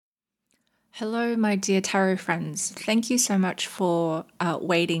Hello, my dear tarot friends. Thank you so much for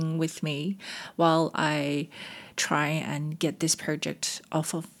waiting with me while I try and get this project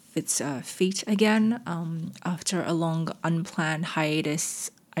off of its feet again. After a long, unplanned hiatus,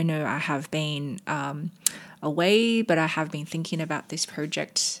 I know I have been away, but I have been thinking about this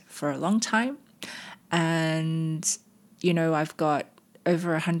project for a long time. And, I've got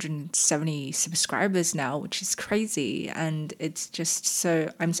over 170 subscribers now, which is crazy, and it's just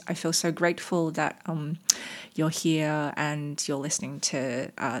I feel so grateful that you're here and you're listening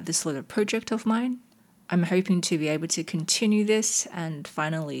to this little project of mine. I'm hoping to be able to continue this and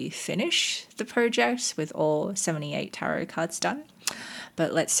finally finish the project with all 78 tarot cards done.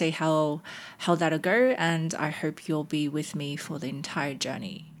 But let's see how that'll go, and I hope you'll be with me for the entire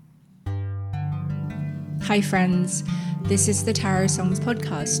journey. Hi friends, this is the Tarot Songs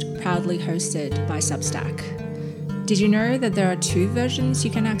podcast, proudly hosted by Substack. Did you know that there are 2 versions you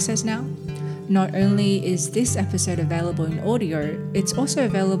can access now? Not only is this episode available in audio, it's also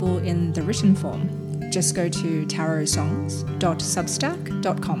available in the written form. Just go to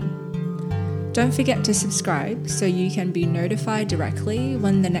tarotsongs.substack.com. Don't forget to subscribe so you can be notified directly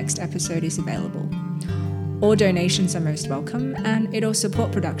when the next episode is available. All donations are most welcome, and it'll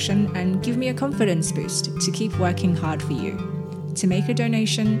support production and give me a confidence boost to keep working hard for you. To make a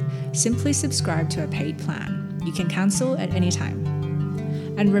donation, simply subscribe to a paid plan. You can cancel at any time.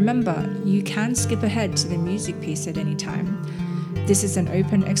 And remember, you can skip ahead to the music piece at any time. This is an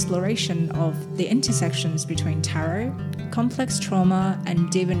open exploration of the intersections between tarot, complex trauma, and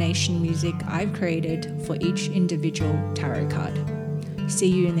divination music I've created for each individual tarot card. See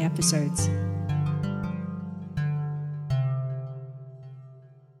you in the episodes.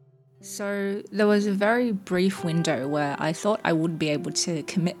 So there was a very brief window where I thought I would be able to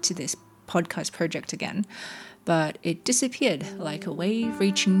commit to this podcast project again, but it disappeared like a wave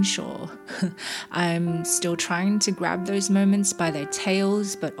reaching shore. I'm still trying to grab those moments by their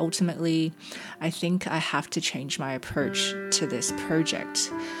tails, but ultimately I think I have to change my approach to this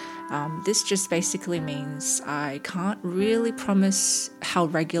project. This just basically means I can't really promise how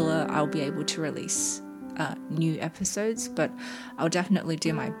regular I'll be able to release new episodes, but I'll definitely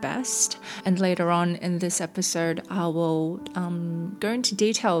do my best. And later on in this episode, I will go into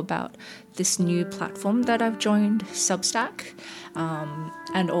detail about this new platform that I've joined, Substack,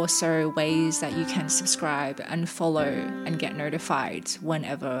 and also ways that you can subscribe and follow and get notified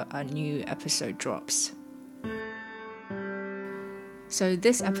whenever a new episode drops. So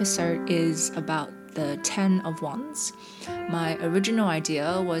this episode is about the 10 of Wands. My original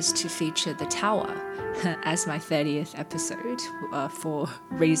idea was to feature the Tower as my 30th episode for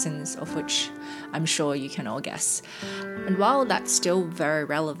reasons of which I'm sure you can all guess. And while that's still very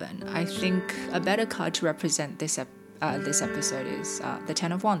relevant, I think a better card to represent this episode is the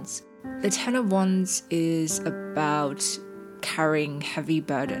 10 of Wands. The 10 of Wands is about carrying heavy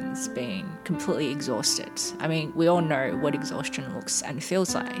burdens, being completely exhausted. I mean, we all know what exhaustion looks and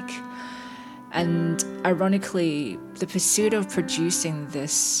feels like. And ironically, the pursuit of producing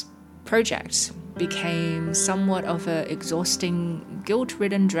this project became somewhat of an exhausting,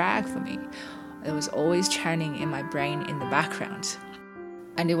 guilt-ridden drag for me. It was always churning in my brain in the background.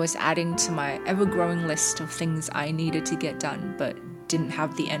 And it was adding to my ever-growing list of things I needed to get done, but didn't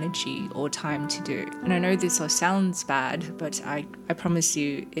have the energy or time to do. And I know this all sounds bad, but I promise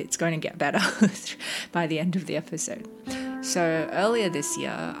you it's going to get better by the end of the episode. So earlier this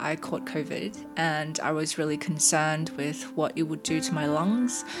year, I caught COVID, and I was really concerned with what it would do to my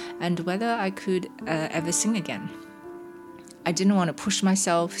lungs and whether I could ever sing again. I didn't want to push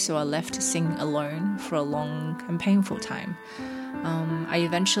myself, so I left to sing alone for a long and painful time. I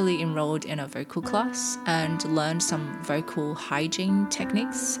eventually enrolled in a vocal class and learned some vocal hygiene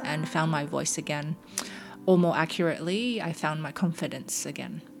techniques and found my voice again. Or more accurately, I found my confidence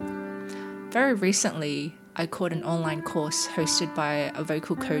again. Very recently, I caught an online course hosted by a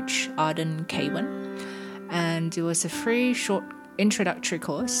vocal coach, Arden Kaywin, and it was a free short introductory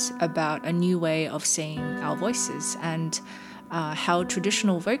course about a new way of seeing our voices and how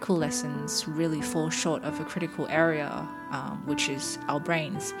traditional vocal lessons really fall short of a critical area, which is our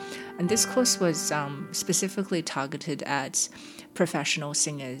brains. And this course was specifically targeted at professional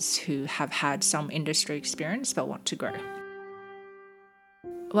singers who have had some industry experience but want to grow.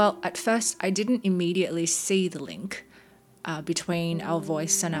 Well, at first, I didn't immediately see the link between our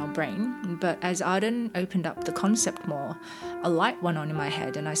voice and our brain, but as Arden opened up the concept more, a light went on in my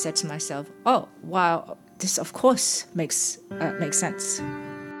head, and I said to myself, "Oh, wow, this of course makes sense."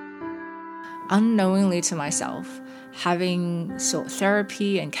 Unknowingly to myself, having sought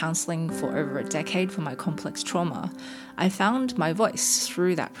therapy and counseling for over a decade for my complex trauma, I found my voice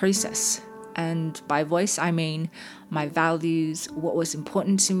through that process. And by voice, I mean my values, what was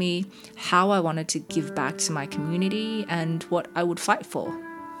important to me, how I wanted to give back to my community, and what I would fight for.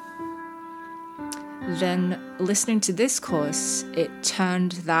 Then, listening to this course, it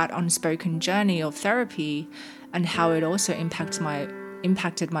turned that unspoken journey of therapy and how it also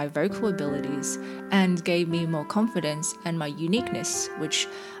impacted my vocal abilities and gave me more confidence and my uniqueness, which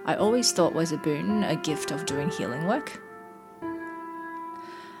I always thought was a boon, a gift of doing healing work.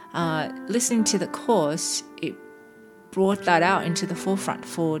 Listening to the course, it brought that out into the forefront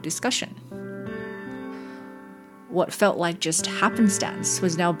for discussion. What felt like just happenstance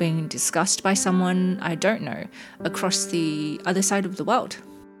was now being discussed by someone I don't know across the other side of the world.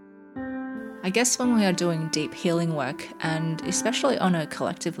 I guess when we are doing deep healing work, and especially on a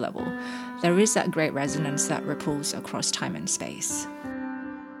collective level, there is that great resonance that ripples across time and space.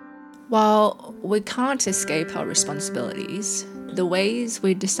 While we can't escape our responsibilities, the ways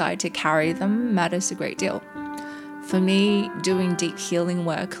we decide to carry them matters a great deal. For me, doing deep healing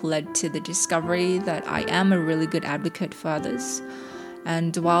work led to the discovery that I am a really good advocate for others.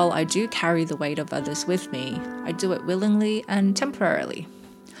 And while I do carry the weight of others with me, I do it willingly and temporarily.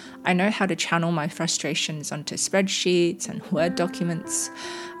 I know how to channel my frustrations onto spreadsheets and Word documents,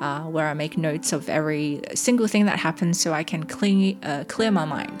 where I make notes of every single thing that happens so I can clear my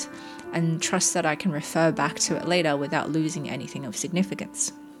mind and trust that I can refer back to it later without losing anything of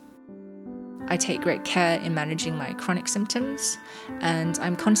significance. I take great care in managing my chronic symptoms, and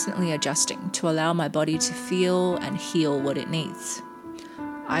I'm constantly adjusting to allow my body to feel and heal what it needs.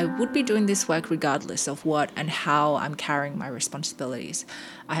 I would be doing this work regardless of what and how I'm carrying my responsibilities.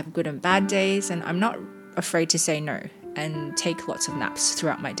 I have good and bad days, and I'm not afraid to say no and take lots of naps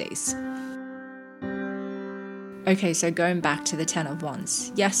throughout my days. Okay, so going back to the Ten of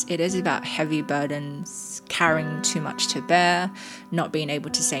Wands. Yes, it is about heavy burdens, carrying too much to bear, not being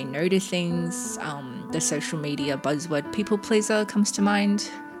able to say no to things. The social media buzzword people pleaser comes to mind.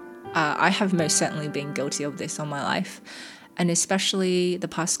 I have most certainly been guilty of this all my life, and especially the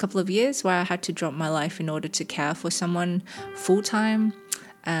past couple of years where I had to drop my life in order to care for someone full-time,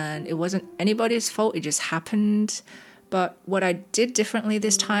 and it wasn't anybody's fault, it just happened. But what I did differently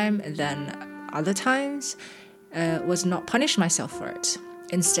this time than other times was not punish myself for it.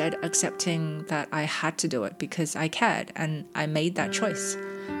 Instead, accepting that I had to do it because I cared and I made that choice.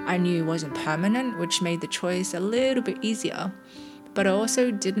 I knew it wasn't permanent, which made the choice a little bit easier, but I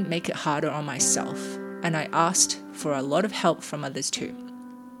also didn't make it harder on myself, and I asked for a lot of help from others too.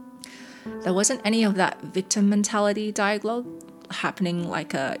 There wasn't any of that victim mentality dialogue happening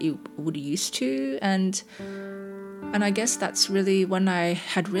like it would used to, and I guess that's really when I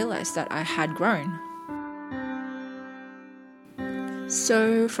had realized that I had grown.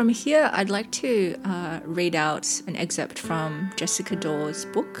 So from here, I'd like to read out an excerpt from Jessica Dawes'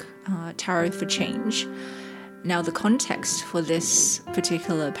 book, Tarot for Change. Now, the context for this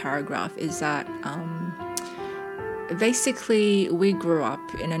particular paragraph is that basically we grew up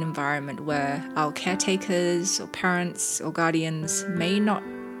in an environment where our caretakers or parents or guardians may not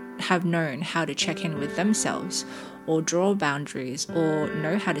have known how to check in with themselves or draw boundaries or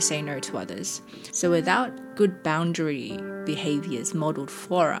know how to say no to others. So without good boundary behaviors modeled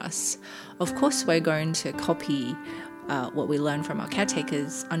for us, of course we're going to copy what we learn from our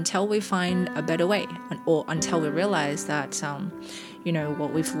caretakers until we find a better way, or until we realize that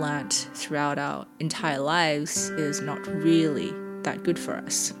what we've learnt throughout our entire lives is not really that good for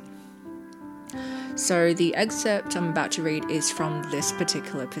us. So the excerpt I'm about to read is from this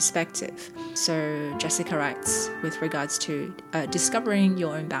particular perspective. So Jessica writes with regards to discovering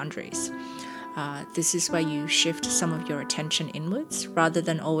your own boundaries. This is where you shift some of your attention inwards rather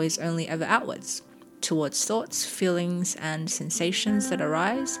than always only ever outwards, towards thoughts, feelings, and sensations that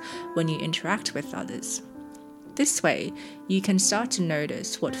arise when you interact with others. This way, you can start to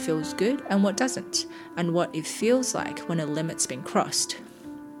notice what feels good and what doesn't, and what it feels like when a limit's been crossed.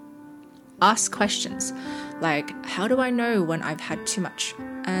 Ask questions like, how do I know when I've had too much?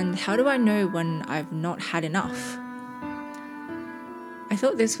 And how do I know when I've not had enough? I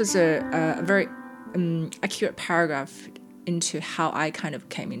thought this was a very accurate paragraph into how I kind of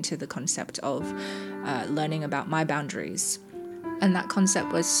came into the concept of learning about my boundaries. And that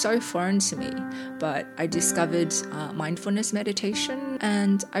concept was so foreign to me, but I discovered mindfulness meditation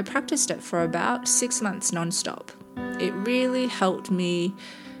and I practiced it for about 6 months nonstop. It really helped me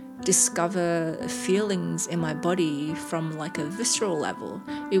discover feelings in my body from like a visceral level.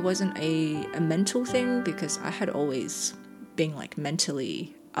 It wasn't a mental thing because I had always been like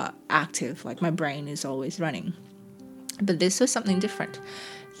mentally active, like my brain is always running. But this was something different.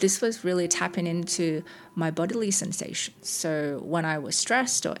 This was really tapping into my bodily sensations. So when I was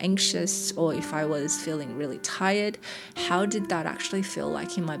stressed or anxious, or if I was feeling really tired, how did that actually feel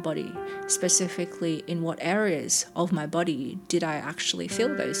like in my body? Specifically, in what areas of my body did I actually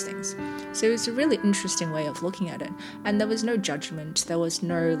feel those things? So it was a really interesting way of looking at it. And there was no judgment, there was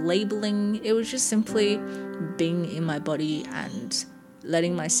no labeling. It was just simply being in my body and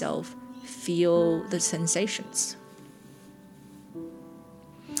letting myself feel the sensations.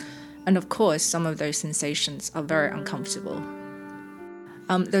 And of course, some of those sensations are very uncomfortable.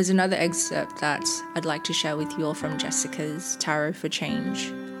 There's another excerpt that I'd like to share with you all from Jessica's Tarot for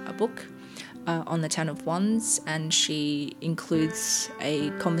Change book on the Ten of Wands, and she includes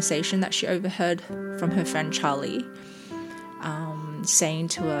a conversation that she overheard from her friend Charlie, saying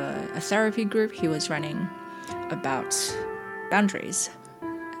to a therapy group he was running about boundaries.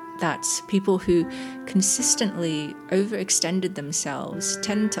 That people who consistently overextended themselves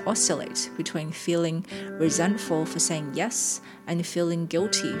tend to oscillate between feeling resentful for saying yes and feeling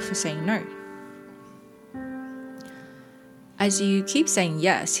guilty for saying no. As you keep saying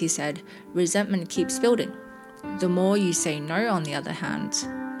yes, he said, resentment keeps building. The more you say no, on the other hand,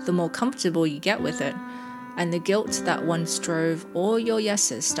 the more comfortable you get with it, and the guilt that once drove all your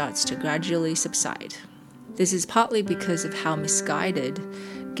yeses starts to gradually subside. This is partly because of how misguided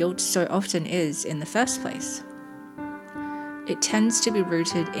guilt so often is in the first place. It tends to be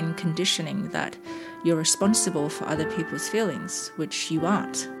rooted in conditioning that you're responsible for other people's feelings, which you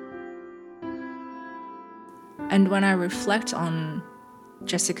aren't. And when I reflect on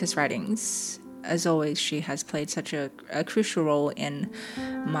Jessica's writings, as always, she has played such a crucial role in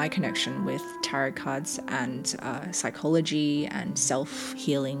my connection with tarot cards and psychology and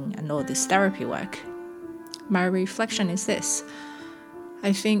self-healing and all this therapy work. My reflection is this.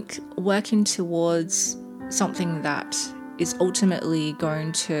 I think working towards something that is ultimately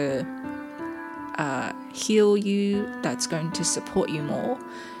going to heal you, that's going to support you more,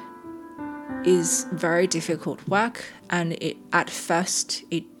 is very difficult work, and at first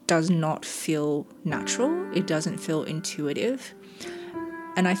it does not feel natural, it doesn't feel intuitive.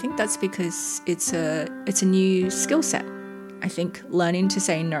 And I think that's because it's a new skill set. I think learning to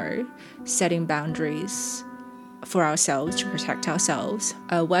say no, setting boundaries for ourselves to protect ourselves,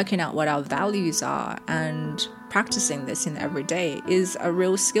 working out what our values are and practicing this in everyday is a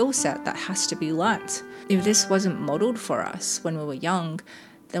real skill set that has to be learnt. If this wasn't modeled for us when we were young,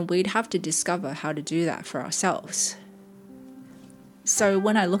 then we'd have to discover how to do that for ourselves. So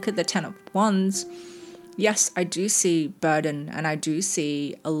when I look at the Ten of Wands, yes, I do see burden and I do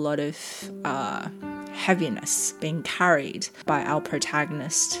see a lot of heaviness being carried by our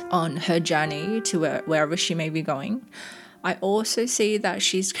protagonist on her journey to wherever she may be going. I also see that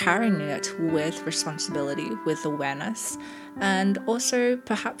she's carrying it with responsibility, with awareness, and also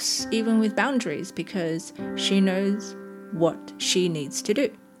perhaps even with boundaries, because she knows what she needs to do.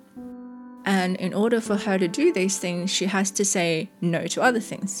 And in order for her to do these things, she has to say no to other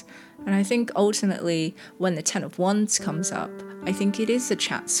things. And I think ultimately when the Ten of Wands comes up, I think it is a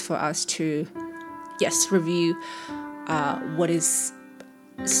chance for us to, yes, review what is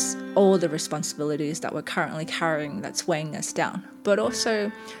all the responsibilities that we're currently carrying that's weighing us down. But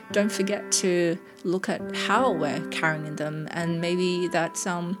also don't forget to look at how we're carrying them, and maybe that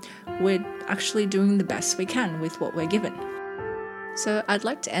we're actually doing the best we can with what we're given. So I'd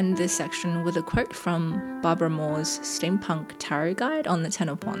like to end this section with a quote from Barbara Moore's Steampunk Tarot Guide on the Ten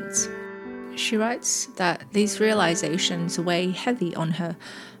of Wands. She writes that these realizations weigh heavy on her,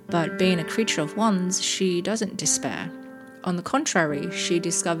 but being a creature of wands, she doesn't despair. On the contrary, she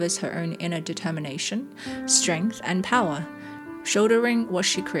discovers her own inner determination, strength, and power. Shouldering what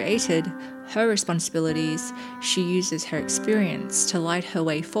she created, her responsibilities, she uses her experience to light her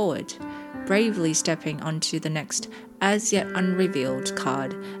way forward, bravely stepping onto the next as yet unrevealed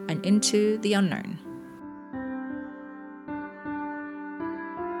card and into the unknown.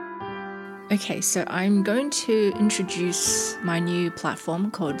 Okay, so I'm going to introduce my new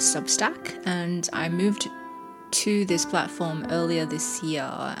platform called Substack, and I moved to this platform earlier this year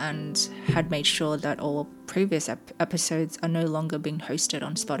and had made sure that all previous episodes are no longer being hosted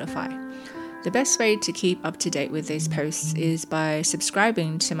on Spotify. The best way to keep up to date with these posts is by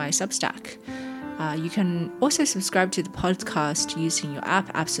subscribing to my Substack. You can also subscribe to the podcast using your app,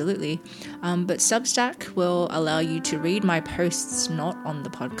 absolutely, but Substack will allow you to read my posts not on the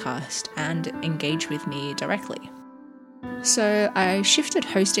podcast and engage with me directly. So I shifted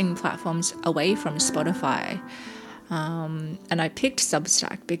hosting platforms away from Spotify, and I picked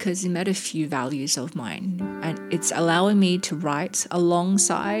Substack because it met a few values of mine, and it's allowing me to write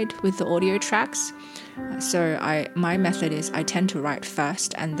alongside with the audio tracks, So my method is I tend to write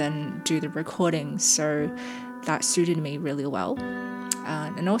first and then do the recording, so that suited me really well.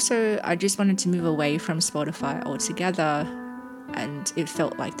 And also I just wanted to move away from Spotify altogether, and it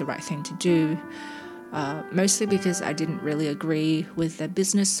felt like the right thing to do. Mostly because I didn't really agree with the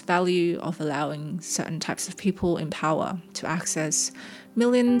business value of allowing certain types of people in power to access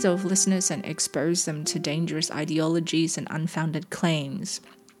millions of listeners and expose them to dangerous ideologies and unfounded claims.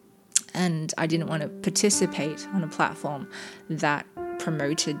 And I didn't want to participate on a platform that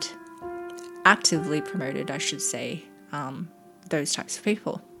actively promoted, I should say, those types of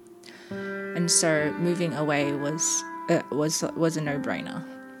people. And so moving away was a no-brainer.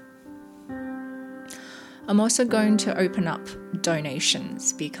 I'm also going to open up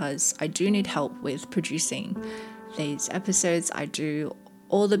donations because I do need help with producing these episodes. I do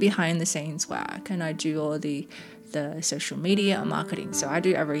all the behind the scenes work and I do all the social media and marketing. So I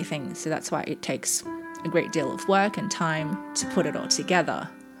do everything. So that's why it takes a great deal of work and time to put it all together.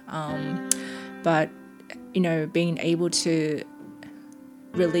 But, being able to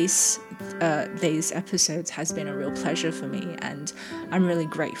release these episodes has been a real pleasure for me, and I'm really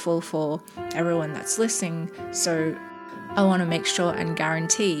grateful for everyone that's listening. So I want to make sure and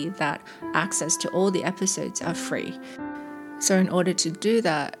guarantee that access to all the episodes are free. So in order to do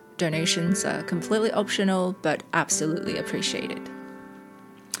that, donations are completely optional but absolutely appreciated.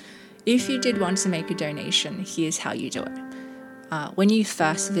 If you did want to make a donation, here's how you do it. When you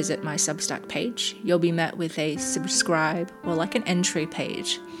first visit my Substack page, you'll be met with a subscribe or like an entry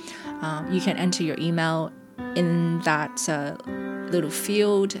page. You can enter your email in that little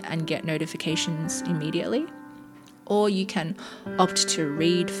field and get notifications immediately, or you can opt to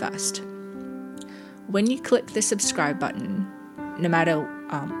read first. When you click the subscribe button, no matter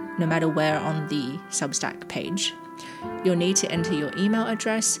where on the Substack page, you'll need to enter your email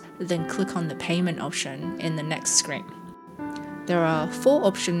address, then click on the payment option in the next screen. There are 4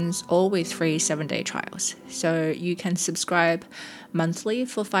 options, all with free 7-day trials. So you can subscribe monthly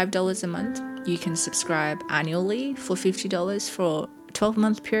for $5 a month. You can subscribe annually for $50 for a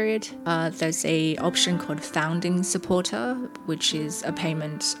 12-month period. There's a option called Founding Supporter, which is a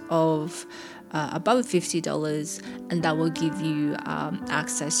payment of above $50, and that will give you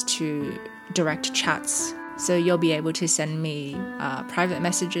access to direct chats. So you'll be able to send me private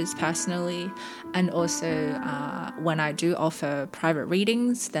messages personally, and also when I do offer private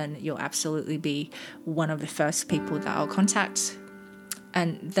readings, then you'll absolutely be one of the first people that I'll contact.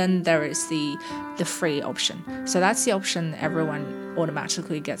 And then there is the free option. So that's the option everyone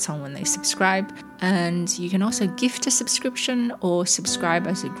automatically gets on when they subscribe. And you can also gift a subscription or subscribe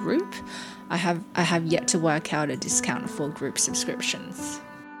as a group. I have yet to work out a discount for group subscriptions.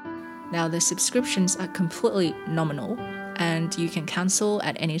 Now, the subscriptions are completely nominal and you can cancel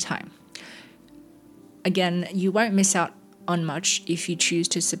at any time. Again, you won't miss out on much if you choose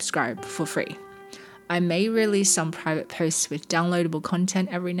to subscribe for free. I may release some private posts with downloadable content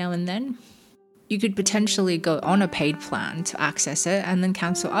every now and then. You could potentially go on a paid plan to access it and then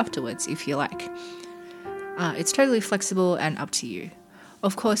cancel afterwards if you like. It's totally flexible and up to you.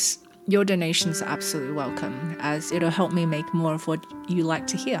 Of course, your donations are absolutely welcome, as it'll help me make more of what you like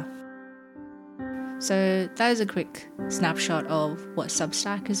to hear. So that is a quick snapshot of what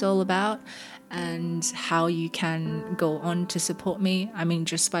Substack is all about and how you can go on to support me. I mean,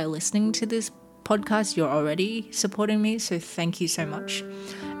 just by listening to this podcast, you're already supporting me, so thank you so much.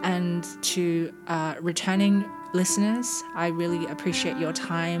 And to returning listeners, I really appreciate your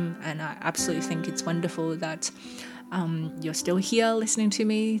time, and I absolutely think it's wonderful that you're still here listening to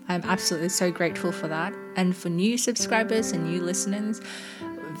me. I'm absolutely so grateful for that. And for new subscribers and new listeners,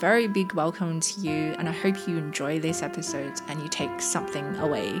 very big welcome to you, and I hope you enjoy these episodes and you take something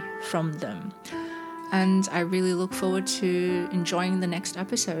away from them. And I really look forward to enjoying the next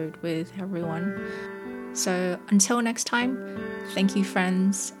episode with everyone. So until next time, thank you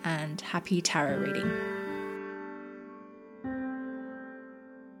friends, and happy tarot reading.